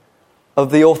anniversary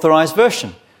of the Authorized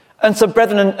Version. And so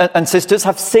brethren and sisters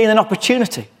have seen an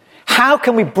opportunity. How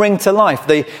can we bring to life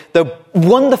the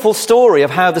wonderful story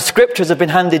of how the scriptures have been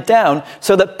handed down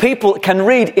so that people can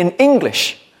read in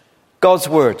English God's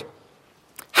word?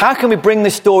 How can we bring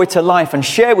this story to life and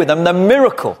share with them the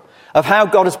miracle of how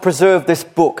God has preserved this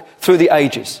book through the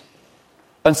ages?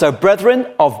 And so brethren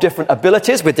of different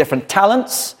abilities with different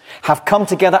talents have come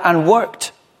together and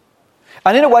worked.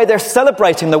 And in a way, they're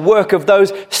celebrating the work of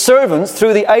those servants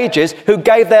through the ages who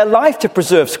gave their life to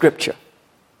preserve Scripture,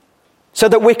 so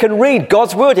that we can read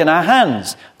God's word in our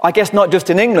hands. I guess not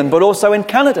just in England, but also in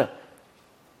Canada.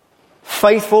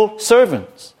 Faithful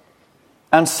servants.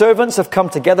 And servants have come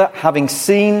together having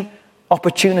seen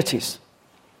opportunities.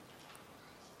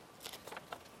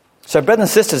 So, brothers and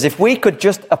sisters, if we could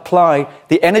just apply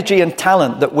the energy and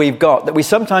talent that we've got, that we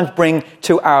sometimes bring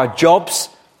to our jobs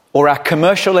or our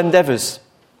commercial endeavors,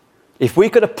 if we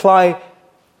could apply,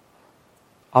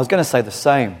 I was going to say the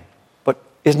same, but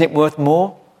isn't it worth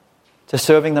more to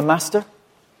serving the master?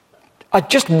 I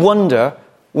just wonder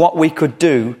what we could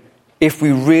do if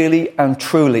we really and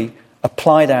truly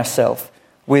applied ourselves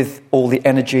with all the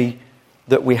energy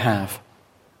that we have.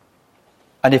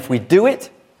 And if we do it,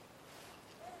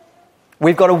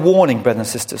 we've got a warning, brothers and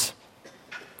sisters.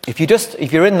 If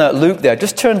you're in the Luke there,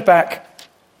 just turn back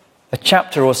a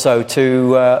chapter or so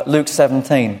to Luke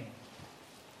 17.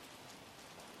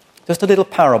 Just a little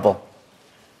parable.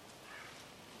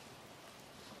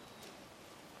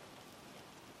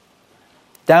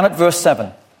 Down at verse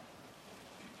 7.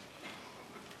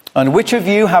 And which of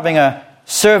you, having a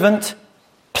servant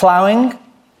ploughing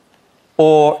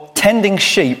or tending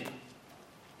sheep,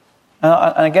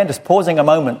 and again, just pausing a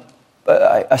moment,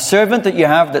 a servant that you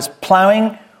have that's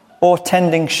ploughing or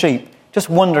tending sheep, just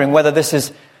wondering whether this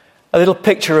is a little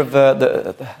picture of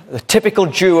the typical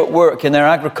Jew at work in their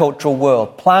agricultural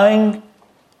world, ploughing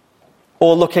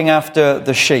or looking after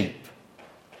the sheep.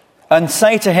 And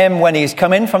say to him when he's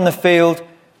come in from the field,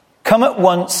 come at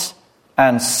once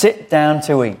and sit down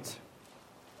to eat.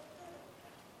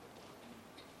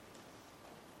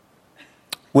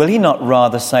 Will he not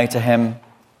rather say to him,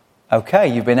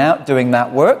 okay, you've been out doing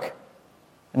that work,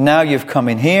 now you've come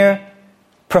in here,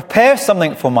 prepare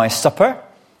something for my supper,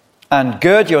 and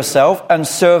gird yourself and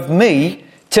serve me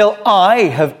till I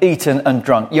have eaten and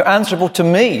drunk. You're answerable to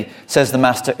me, says the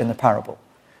master in the parable.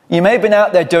 You may have been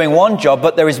out there doing one job,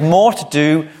 but there is more to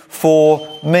do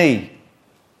for me.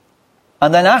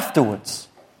 And then afterwards,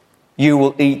 you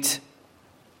will eat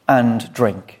and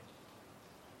drink.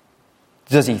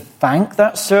 Does he thank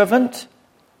that servant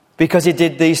because he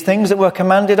did these things that were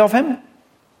commanded of him?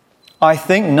 I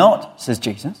think not, says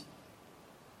Jesus.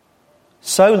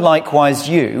 So likewise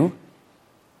you,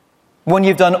 when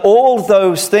you've done all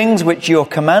those things which you're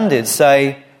commanded,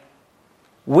 say,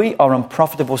 we are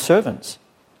unprofitable servants.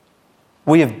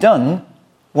 We have done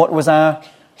what was our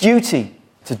duty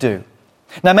to do.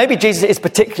 Now maybe Jesus is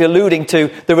particularly alluding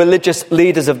to the religious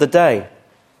leaders of the day.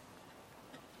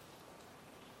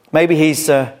 Maybe he's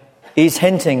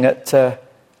hinting at the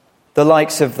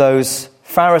likes of those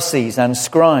Pharisees and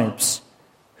scribes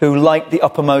who liked the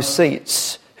uppermost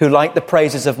seats, who liked the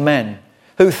praises of men,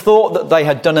 who thought that they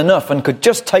had done enough and could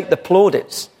just take the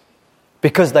plaudits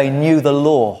because they knew the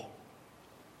law.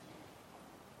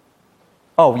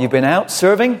 Oh, you've been out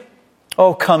serving?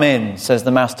 Oh, come in, says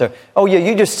the master. Oh, yeah,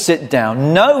 you just sit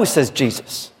down. No, says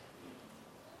Jesus.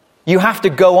 You have to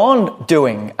go on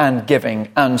doing and giving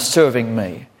and serving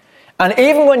me. And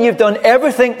even when you've done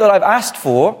everything that I've asked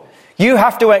for, you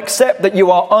have to accept that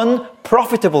you are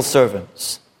unprofitable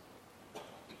servants.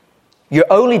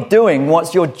 You're only doing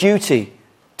what's your duty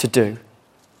to do.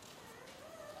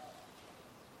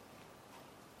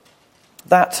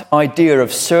 That idea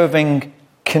of serving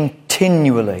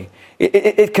continually,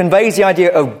 it conveys the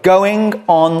idea of going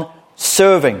on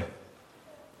serving.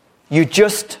 You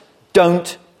just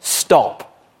don't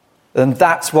stop. And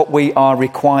that's what we are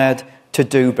required to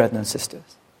do, brethren and sisters.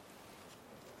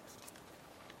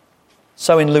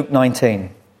 So in Luke 19,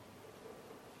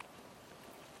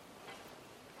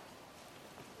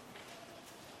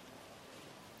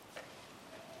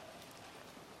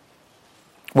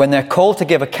 when they're called to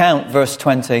give account, verse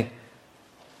 20,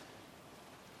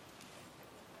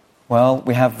 well,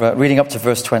 we have reading up to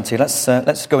verse 20.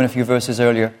 Let's go in a few verses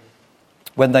earlier.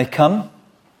 When they come,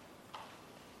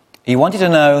 he wanted to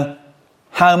know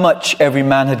how much every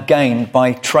man had gained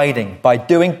by trading, by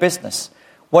doing business.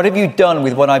 What have you done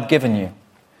with what I've given you?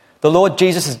 The Lord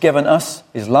Jesus has given us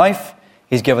his life.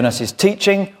 He's given us his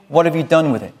teaching. What have you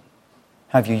done with it?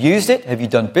 Have you used it? Have you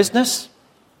done business?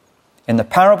 In the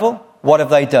parable, what have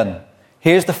they done?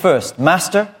 Here's the first.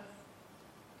 Master,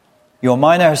 your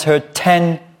mina has heard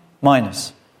 10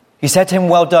 minas. He said to him,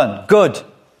 well done. Good.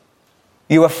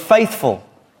 You are faithful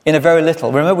in a very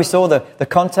little. Remember we saw the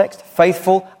context?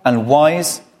 Faithful and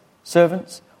wise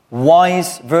servants.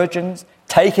 Wise virgins.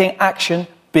 Taking action.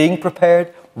 Being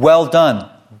prepared. Well done.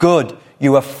 Good.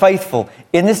 You are faithful.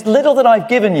 In this little that I've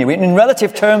given you, in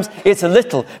relative terms, it's a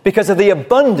little because of the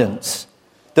abundance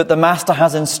that the Master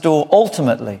has in store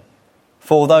ultimately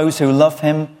for those who love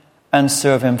him and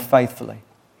serve him faithfully.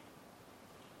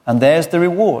 And there's the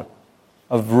reward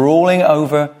of ruling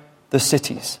over the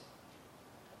cities.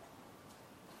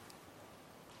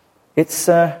 It's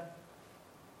that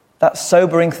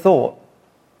sobering thought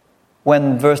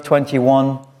when verse 20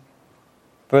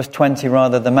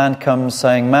 the man comes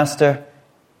saying, Master,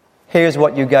 here's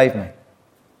what you gave me.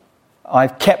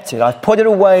 I've kept it. I've put it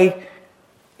away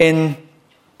in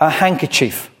a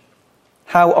handkerchief.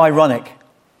 How ironic.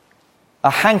 A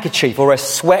handkerchief or a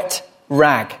sweat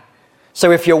rag.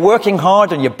 So if you're working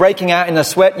hard and you're breaking out in a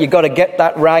sweat, you've got to get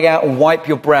that rag out and wipe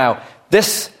your brow.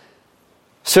 This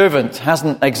servant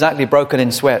hasn't exactly broken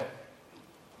in sweat.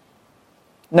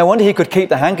 No wonder he could keep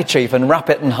the handkerchief and wrap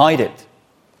it and hide it.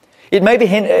 It maybe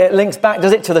links back,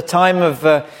 does it, to the time of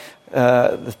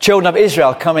the children of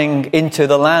Israel coming into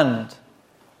the land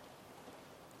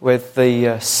with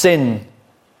the sin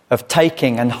of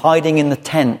taking and hiding in the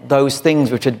tent those things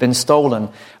which had been stolen.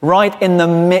 Right in the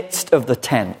midst of the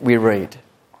tent, we read.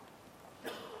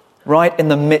 Right in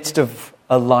the midst of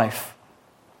a life,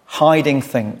 hiding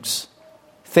things,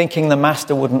 thinking the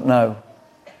master wouldn't know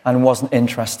and wasn't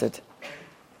interested.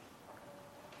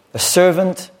 A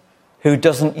servant who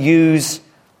doesn't use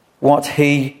what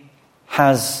he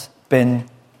has been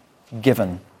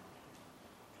given.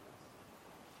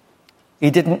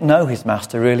 He didn't know his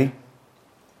master, really.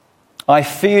 I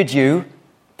feared you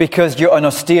because you're an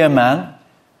austere man.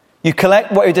 You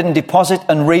collect what you didn't deposit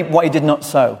and reap what you did not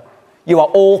sow. You are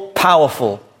all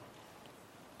powerful.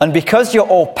 And because you're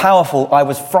all powerful, I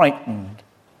was frightened.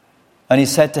 And he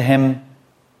said to him,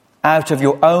 out of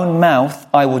your own mouth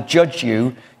I will judge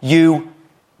you, you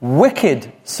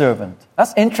wicked servant.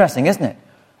 That's interesting, isn't it?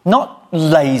 Not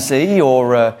lazy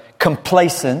or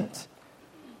complacent.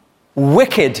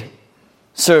 Wicked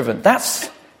servant. That's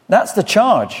the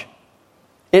charge.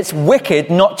 It's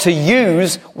wicked not to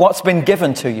use what's been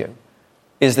given to you,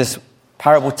 is this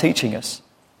parable teaching us.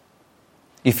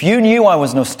 If you knew I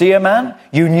was an austere man,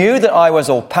 you knew that I was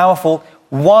all-powerful,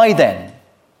 why then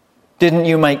didn't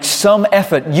you make some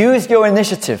effort, use your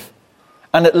initiative,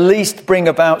 and at least bring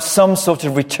about some sort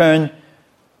of return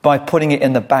by putting it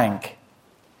in the bank?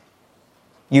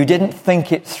 You didn't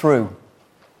think it through.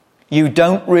 You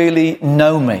don't really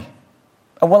know me.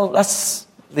 Well, that's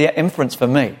the inference for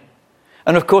me.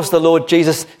 And of course, the Lord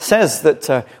Jesus says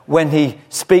that when he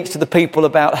speaks to the people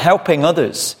about helping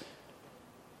others,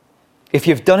 if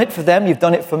you've done it for them, you've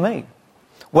done it for me.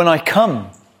 When I come,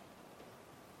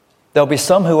 there'll be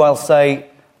some who I'll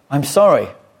say, I'm sorry.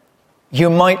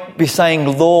 You might be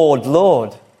saying, Lord,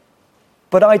 Lord,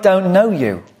 but I don't know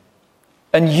you.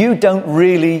 And you don't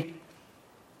really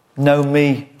know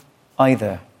me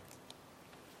either.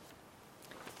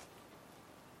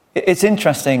 It's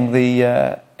interesting,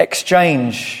 the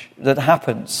exchange that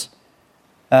happens.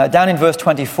 Down in verse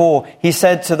 24, he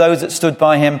said to those that stood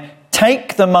by him,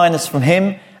 take the minas from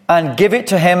him and give it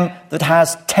to him that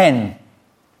has 10.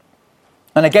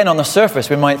 And again, on the surface,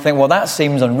 we might think, well, that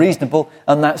seems unreasonable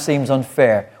and that seems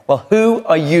unfair. Well, who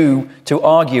are you to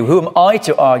argue? Who am I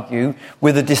to argue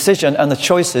with the decision and the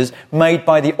choices made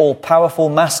by the all-powerful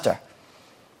master?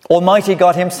 Almighty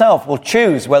God himself will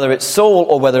choose whether it's Saul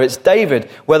or whether it's David,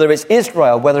 whether it's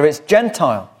Israel, whether it's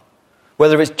Gentile,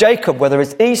 whether it's Jacob, whether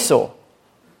it's Esau.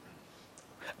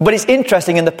 But it's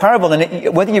interesting in the parable,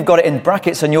 and whether you've got it in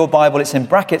brackets in your Bible, it's in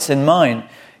brackets in mine.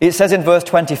 It says in verse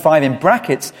 25 in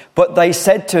brackets, but they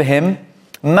said to him,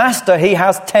 Master, he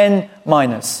has 10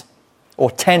 minas,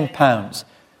 or 10 pounds.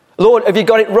 Lord, have you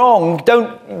got it wrong?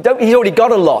 He's already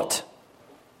got a lot.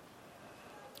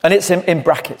 And it's in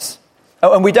brackets.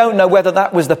 And we don't know whether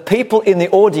that was the people in the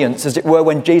audience, as it were,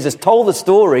 when Jesus told the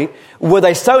story. Were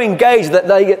they so engaged that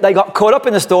they got caught up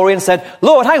in the story and said,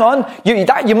 Lord, hang on,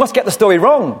 you must get the story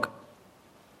wrong?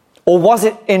 Or was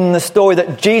it in the story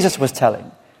that Jesus was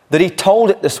telling, that he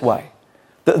told it this way,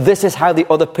 that this is how the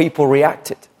other people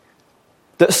reacted?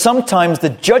 That sometimes the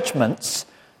judgments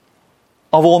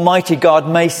of Almighty God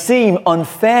may seem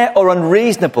unfair or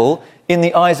unreasonable in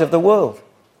the eyes of the world.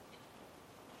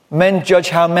 Men judge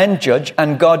how men judge,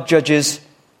 and God judges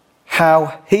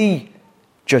how he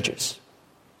judges.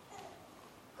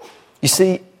 You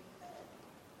see,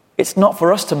 it's not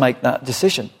for us to make that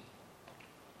decision.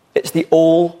 It's the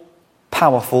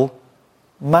all-powerful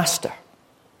master.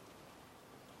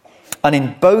 And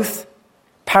in both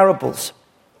parables,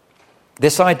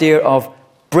 this idea of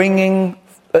bringing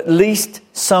at least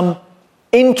some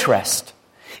interest.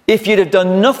 If you'd have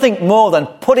done nothing more than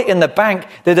put it in the bank,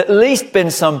 there'd at least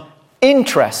been some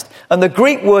interest. And the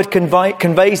Greek word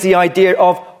conveys the idea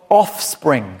of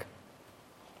offspring.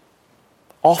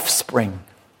 Offspring.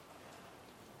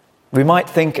 We might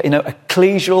think,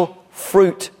 ecclesial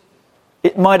fruit.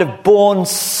 It might have borne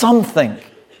something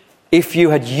if you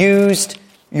had used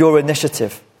your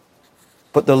initiative.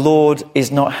 But the Lord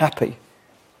is not happy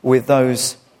with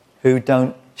those who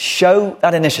don't show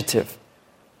that initiative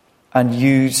and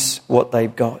use what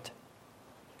they've got.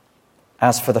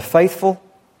 As for the faithful,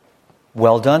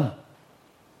 well done.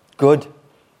 Good.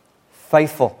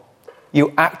 Faithful.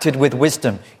 You acted with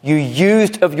wisdom. You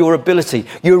used of your ability.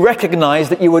 You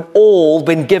recognized that you had all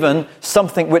been given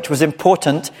something which was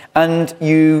important, and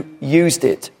you used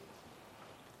it.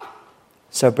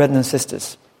 So, brethren and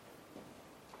sisters,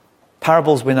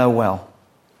 parables we know well.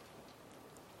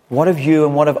 What have you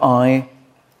and what have I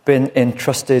been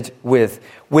entrusted with?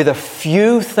 With a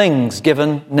few things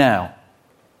given now,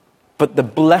 but the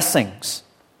blessings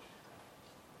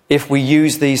if we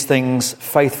use these things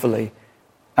faithfully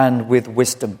and with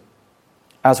wisdom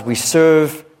as we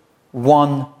serve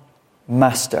one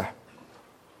master?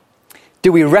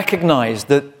 Do we recognize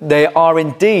that they are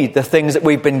indeed the things that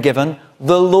we've been given,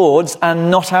 the Lord's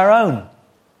and not our own?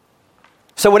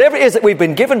 So whatever it is that we've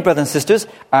been given, brothers and sisters,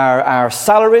 our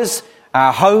salaries,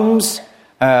 our homes,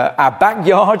 our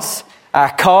backyards,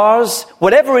 our cars,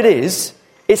 whatever it is,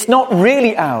 it's not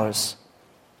really ours.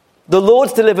 The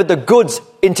Lord's delivered the goods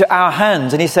into our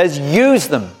hands and he says, use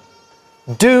them.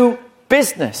 Do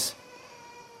business.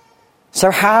 So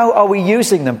how are we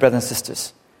using them, brothers and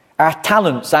sisters? Our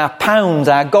talents, our pounds,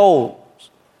 our goals.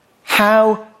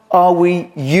 How are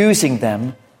we using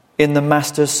them in the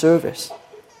Master's service?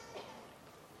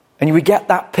 And we get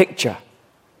that picture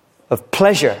of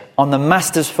pleasure on the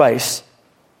Master's face.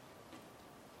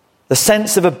 The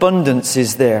sense of abundance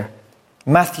is there.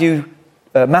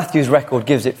 Matthew's record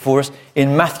gives it for us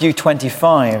in Matthew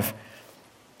 25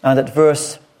 and at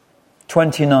verse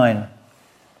 29.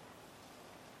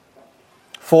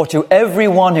 For to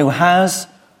everyone who has,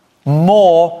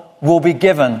 more will be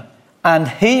given, and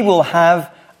he will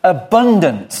have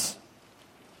abundance.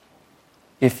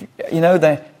 If you know,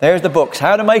 there's the books.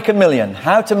 How to make $1 million.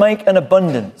 How to make an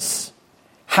abundance.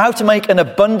 How to make an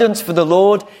abundance for the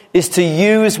Lord is to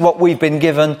use what we've been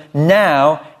given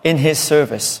now in his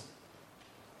service.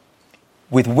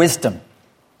 With wisdom,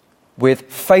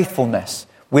 with faithfulness,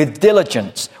 with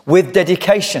diligence, with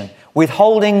dedication, with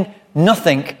holding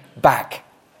nothing back.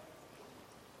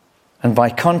 And by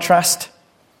contrast,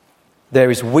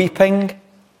 there is weeping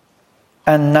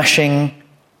and gnashing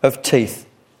of teeth.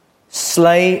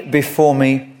 Slay before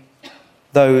me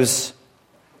those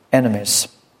enemies.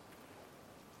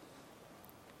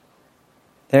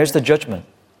 There's the judgment.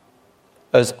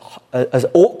 As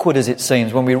awkward as it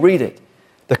seems when we read it,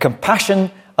 the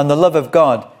compassion and the love of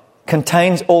God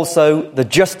contains also the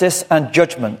justice and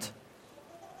judgment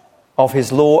of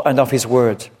his law and of his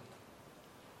word.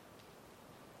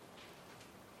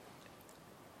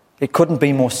 It couldn't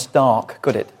be more stark,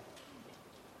 could it?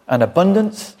 An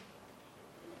abundance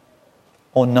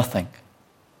or nothing.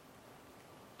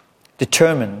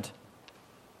 Determined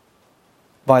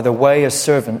by the way as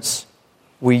servants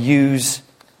we use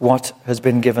what has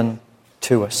been given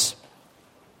to us.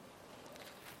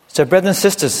 So, brothers and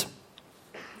sisters,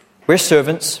 we're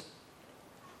servants.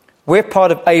 We're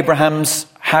part of Abraham's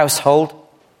household.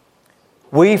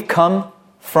 We've come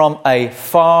from a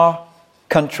far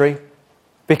country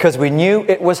because we knew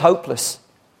it was hopeless.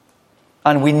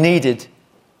 And we needed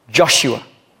Joshua.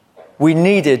 We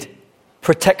needed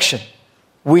protection.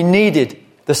 We needed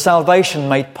the salvation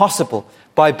made possible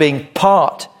by being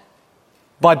part,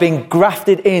 by being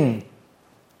grafted in.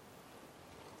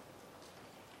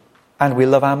 And we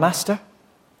love our Master.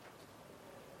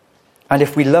 And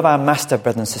if we love our Master,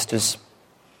 brothers and sisters,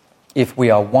 if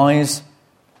we are wise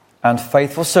and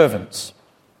faithful servants,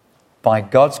 by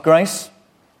God's grace,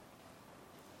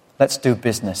 let's do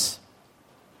business.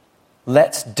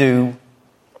 Let's do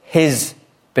his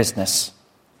business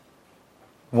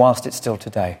whilst it's still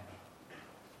today.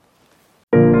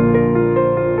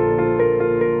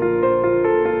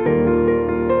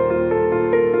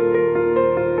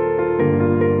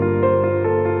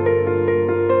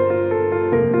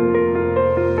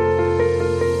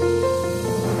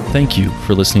 Thank you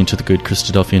for listening to the Good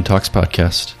Christadelphian Talks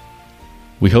podcast.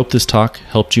 We hope this talk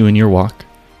helped you in your walk.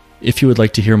 If you would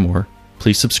like to hear more,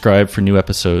 please subscribe for new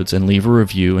episodes and leave a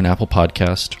review in Apple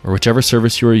Podcast or whichever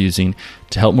service you are using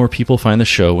to help more people find the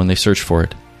show when they search for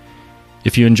it.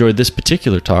 If you enjoyed this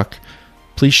particular talk,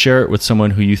 please share it with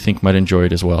someone who you think might enjoy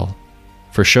it as well.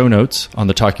 For show notes on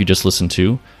the talk you just listened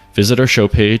to, visit our show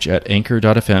page at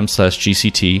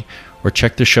anchor.fm/GCT or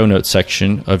check the show notes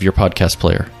section of your podcast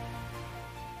player.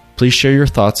 Please share your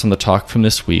thoughts on the talk from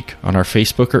this week on our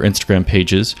Facebook or Instagram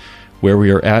pages, where we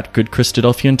are at Good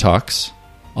Christadelphian Talks,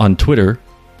 on Twitter,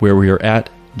 where we are at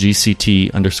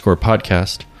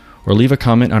GCT_podcast, or leave a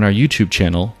comment on our YouTube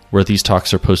channel, where these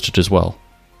talks are posted as well.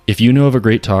 If you know of a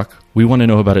great talk, we want to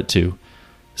know about it too.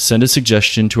 Send a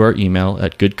suggestion to our email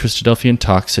at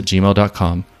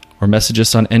goodchristadelphiantalks@gmail.com, or message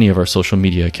us on any of our social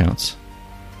media accounts.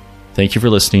 Thank you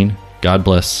for listening, God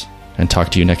bless, and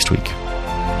talk to you next week.